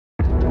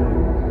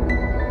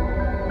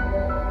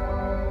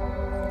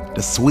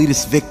The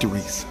sweetest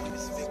victories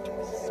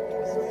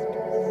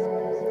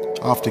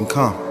often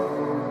come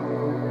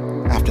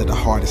after the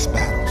hardest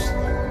battles.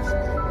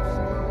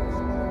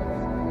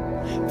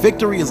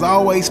 Victory is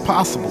always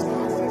possible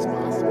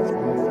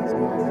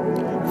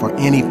for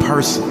any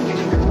person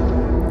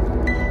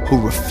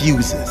who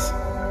refuses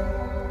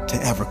to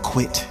ever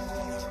quit.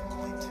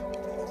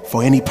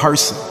 For any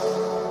person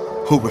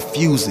who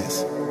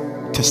refuses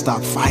to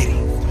stop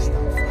fighting.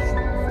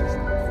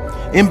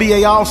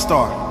 NBA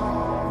All-Star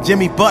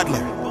Jimmy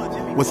Butler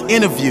was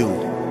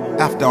interviewed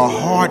after a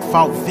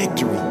hard-fought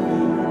victory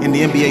in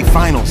the NBA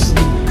Finals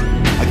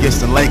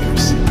against the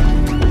Lakers.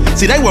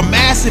 See, they were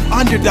massive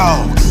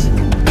underdogs,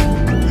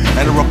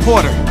 and a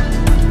reporter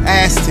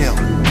asked him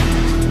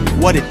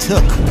what it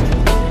took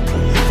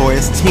for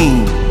his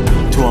team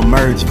to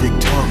emerge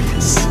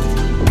victorious.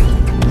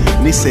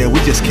 And he said, "We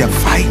just kept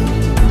fighting.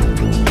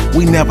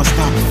 We never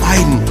stopped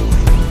fighting."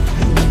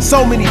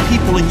 So many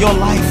people in your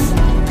life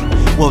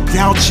will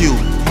doubt you.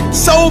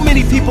 So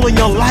many people in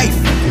your life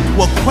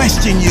will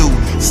question you.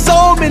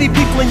 So many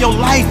people in your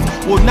life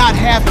will not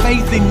have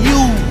faith in you.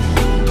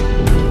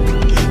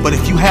 But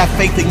if you have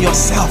faith in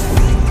yourself,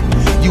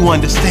 you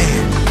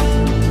understand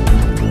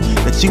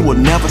that you will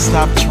never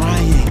stop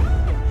trying,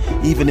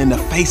 even in the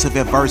face of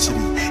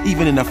adversity,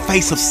 even in the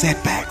face of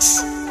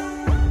setbacks.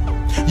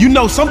 You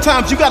know,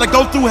 sometimes you gotta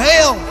go through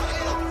hell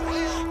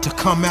to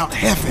come out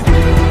heaven.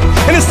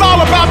 And it's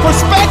all about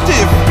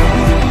perspective.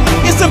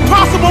 It's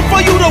impossible for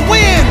you to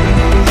win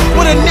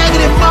with a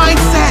negative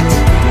mindset.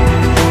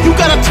 You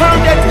gotta turn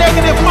that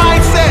negative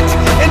mindset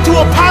into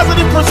a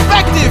positive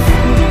perspective.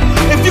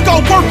 If you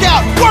go work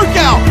out, work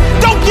out.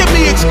 Don't give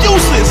me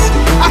excuses.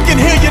 I can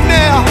hear you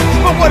now.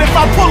 But what if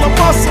I pull a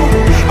muscle?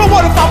 But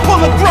what if I pull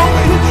a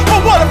groin?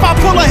 But what if I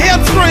pull a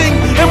hamstring?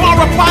 And my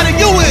reply to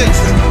you is,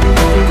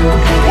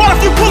 what if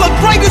you pull a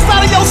greatness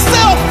out of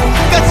yourself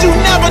that you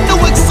never knew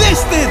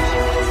existed?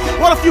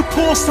 What if you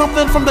pull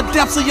something from the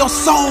depths of your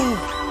soul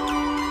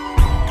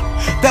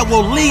that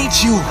will lead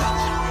you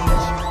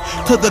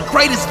to the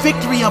greatest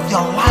victory of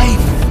your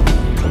life?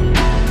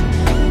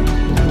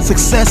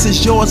 Success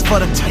is yours for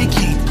the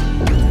taking,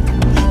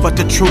 but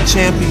the true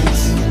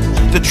champions,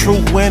 the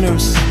true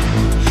winners,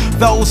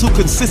 those who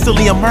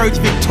consistently emerge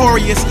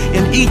victorious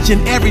in each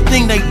and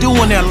everything they do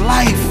in their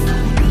life,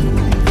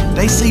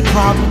 they see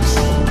problems.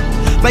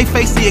 They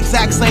face the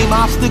exact same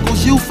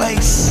obstacles you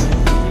face,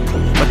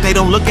 but they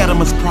don't look at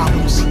them as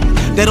problems.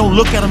 They don't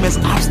look at them as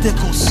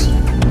obstacles.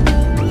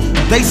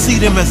 They see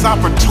them as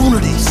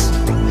opportunities.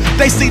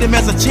 They see them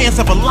as a chance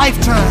of a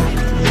lifetime.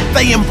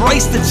 They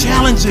embrace the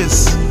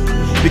challenges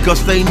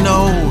because they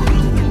know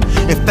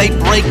if they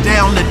break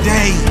down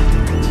today,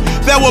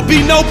 there will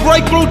be no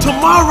breakthrough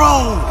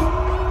tomorrow.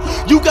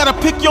 You gotta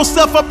pick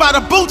yourself up by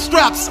the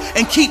bootstraps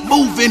and keep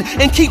moving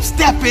and keep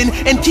stepping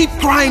and keep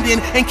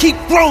grinding and keep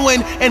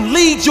growing and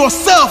lead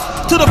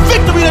yourself to the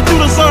victory that you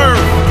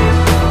deserve.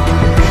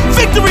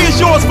 Victory is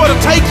yours for the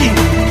taking.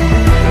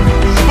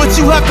 But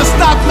you have to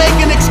stop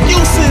making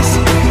excuses.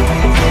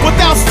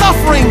 Without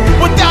suffering,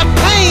 without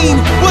pain,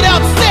 without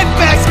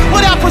setbacks,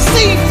 without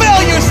perceived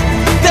failures,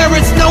 there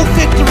is no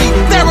victory,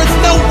 there is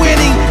no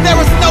winning, there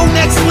is no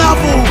next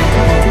level.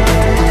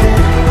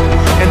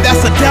 And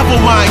that's a devil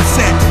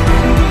mindset.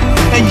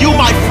 And you,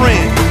 my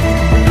friend,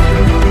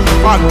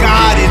 are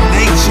God in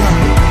nature.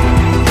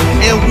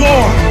 In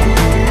war,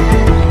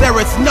 there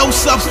is no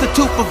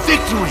substitute for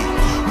victory.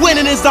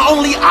 Winning is the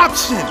only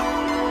option.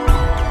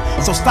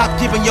 So stop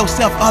giving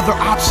yourself other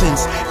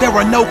options. There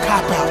are no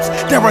cop-outs.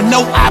 There are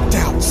no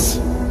opt-outs.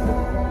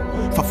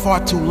 For far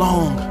too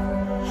long,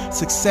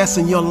 success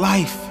in your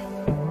life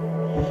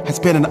has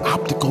been an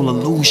optical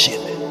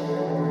illusion.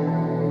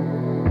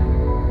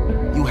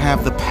 You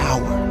have the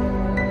power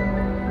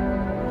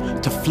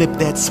to flip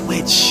that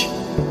switch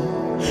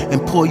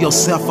and pull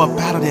yourself up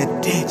out of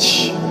that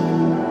ditch.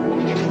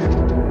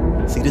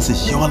 See, this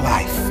is your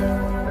life,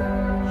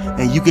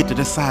 and you get to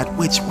decide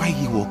which way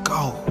you will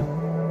go.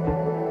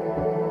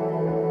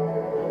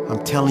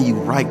 I'm telling you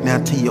right now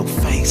to your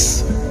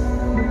face,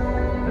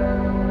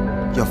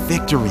 your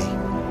victory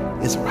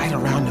is right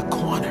around the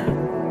corner.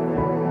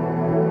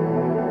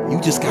 You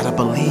just gotta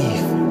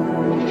believe.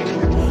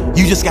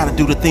 You just gotta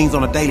do the things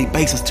on a daily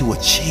basis to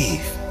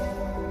achieve.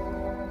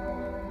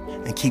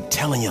 And keep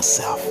telling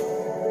yourself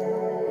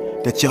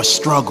that your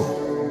struggle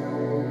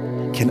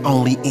can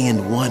only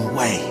end one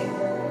way,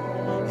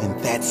 and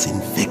that's in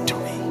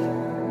victory.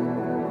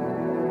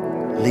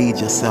 Lead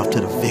yourself to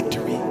the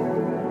victory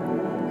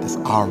that's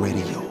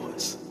already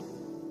yours.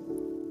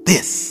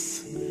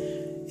 This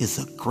is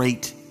a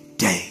great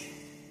day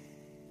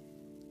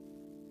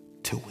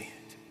to win.